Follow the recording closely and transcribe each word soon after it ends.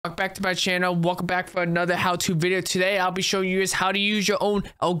back to my channel. Welcome back for another how-to video. Today I'll be showing you guys how to use your own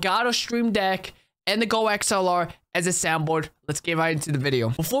Elgato Stream Deck and the Go XLR as a soundboard. Let's get right into the video.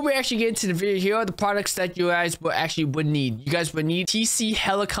 Before we actually get into the video, here are the products that you guys would need. You guys would need TC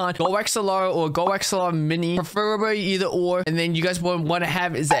Helicon Go XLR or Go XLR Mini, preferably either or. And then you guys would want to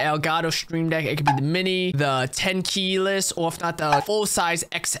have is the Elgato Stream Deck. It could be the Mini, the 10 keyless, or if not the full-size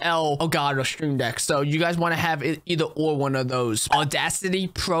XL Elgato Stream Deck. So you guys want to have it either or one of those. Audacity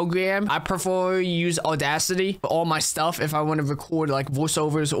program. I prefer to use Audacity for all my stuff if I want to record like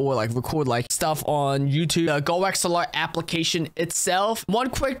voiceovers or like record like stuff on YouTube. The Go XLR application itself.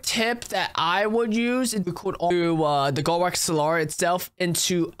 One quick tip that I would use is record through the Go XLR itself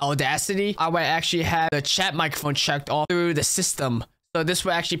into Audacity. I would actually have the chat microphone checked off through the system. So this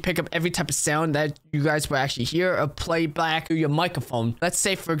will actually pick up every type of sound that you guys will actually hear or play back through your microphone. Let's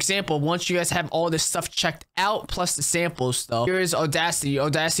say, for example, once you guys have all this stuff checked out, plus the samples stuff, here is Audacity.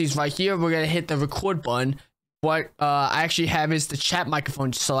 Audacity is right here. We're going to hit the record button. What I actually have is the chat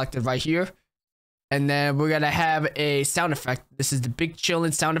microphone selected right here. And then we're going to have a sound effect. This is the big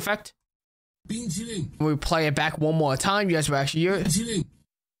chillin' sound effect. We play it back one more time. You guys will actually hear it.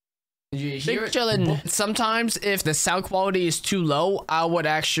 You hear it? Chillin'. Sometimes if the sound quality is too low, I would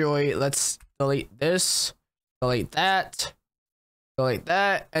actually, let's delete this, delete that,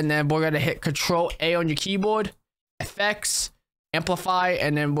 and then we're going to hit Control A on your keyboard, effects, amplify,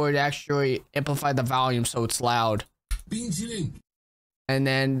 and then we'll actually amplify the volume so it's loud. And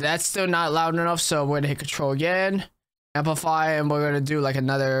then that's still not loud enough, so we're gonna hit Control again, amplify, and we're gonna do like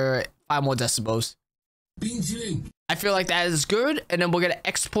another 5 more decibels. I feel like that is good, and then we're gonna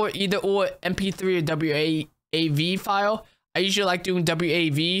export either or MP3 or WAV file. I usually like doing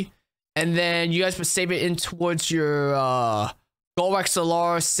WAV, and then you guys would save it in towards your Go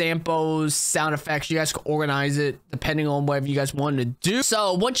XLR, samples, sound effects. You guys can organize it depending on whatever you guys want to do.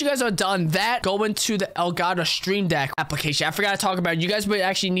 So once you guys are done that, go into the Elgato Stream Deck application. I forgot to talk about it. You guys would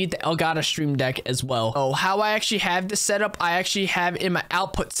actually need the Elgato Stream Deck as well. So how I actually have this set up, I actually have in my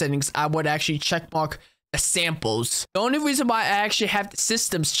output settings, I would actually check mark the samples. The only reason why I actually have the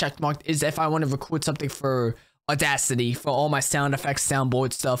systems check marked is if I want to record something for Audacity, for all my sound effects,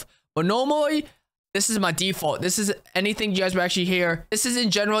 soundboard stuff. But normally, this is my default. This is anything you guys will actually hear. This is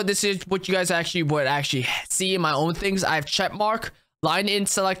in general. This is what you guys actually would actually see in my own things. I have check mark, line in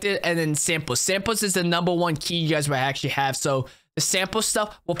selected, and then samples. Samples is the #1 key you guys will actually have. So the sample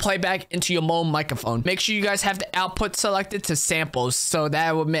stuff will play back into your own microphone. Make sure you guys have the output selected to samples, so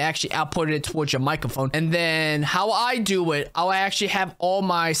that will actually output it towards your microphone. And then how I do it, I actually have all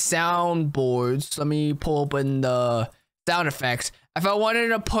my soundboards. Let me pull open the sound effects. If I wanted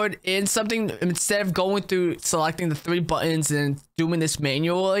to put in something, instead of going through selecting the 3 buttons and doing this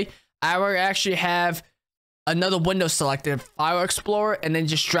manually, I would actually have another window selected, File Explorer, and then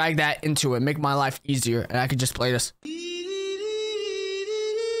just drag that into it. Make my life easier, and I could just play this.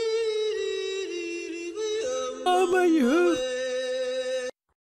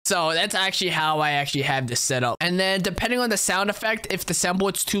 So that's actually how I actually have this set up. And then depending on the sound effect, if the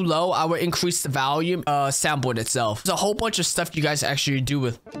soundboard's too low, I would increase the volume soundboard itself. There's a whole bunch of stuff you guys actually do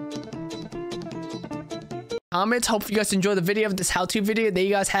with comments. Hope you guys enjoy the video of this how-to video. There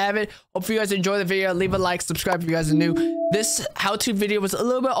you guys have it. Hope you guys enjoy the video. Leave a like, subscribe if you guys are new. This how-to video was a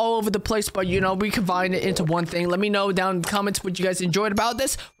little bit all over the place, but you know, we combined it into one thing. Let me know down in the comments what you guys enjoyed about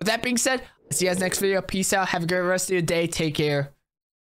this. With that being said, I'll see you guys next video. Peace out. Have a great rest of your day. Take care.